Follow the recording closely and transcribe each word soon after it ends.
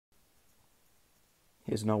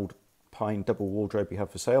Here's an old pine double wardrobe we have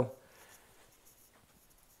for sale.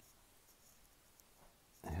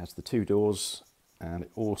 It has the 2 doors, and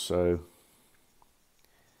it also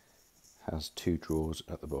has 2 drawers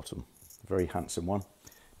at the bottom. A very handsome one,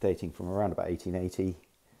 dating from around about 1880.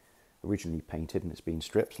 Originally painted, and it's been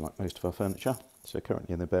stripped like most of our furniture, so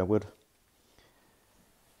currently in the bare wood.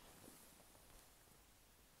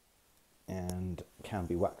 And can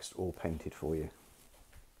be waxed or painted for you.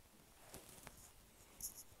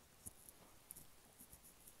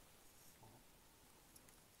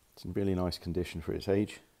 It's in really nice condition for its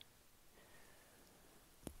age,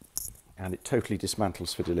 and it totally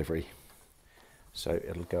dismantles for delivery, so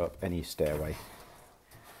it'll go up any stairway,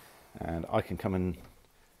 and I can come and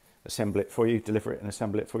assemble it for you, deliver it and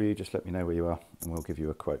assemble it for you. Just let me know where you are and we'll give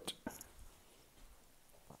you a quote.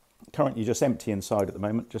 Currently just empty inside at the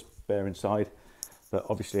moment, just bare inside, but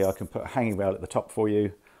obviously I can put a hanging rail at the top for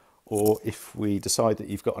you, or if we decide that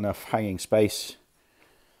you've got enough hanging space,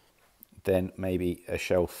 then maybe a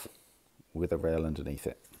shelf with a rail underneath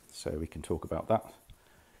it, so we can talk about that.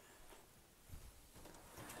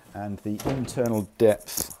 And the internal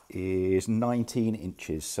depth is 19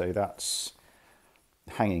 inches, so that's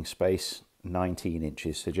hanging space, 19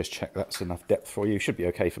 inches, so just check that's enough depth for you. Should be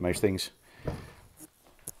okay for most things.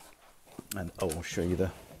 And I'll show you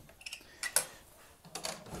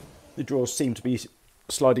the drawers seem to be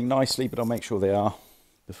sliding nicely, but I'll make sure they are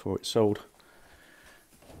before it's sold.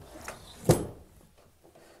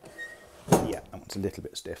 Yeah, that one's a little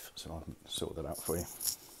bit stiff, so I'll sort that out for you.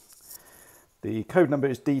 The code number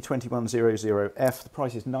is D2100F. The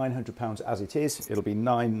price is £900 as it is. It'll be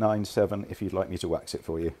 £997 if you'd like me to wax it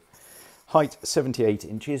for you. Height 78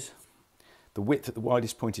 inches. The width at the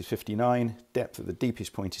widest point is 59. Depth at the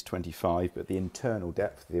deepest point is 25, but the internal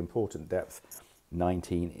depth, the important depth,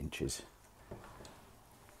 19 inches.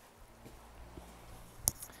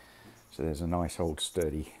 So there's a nice old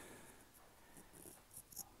sturdy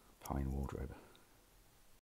pine wardrobe.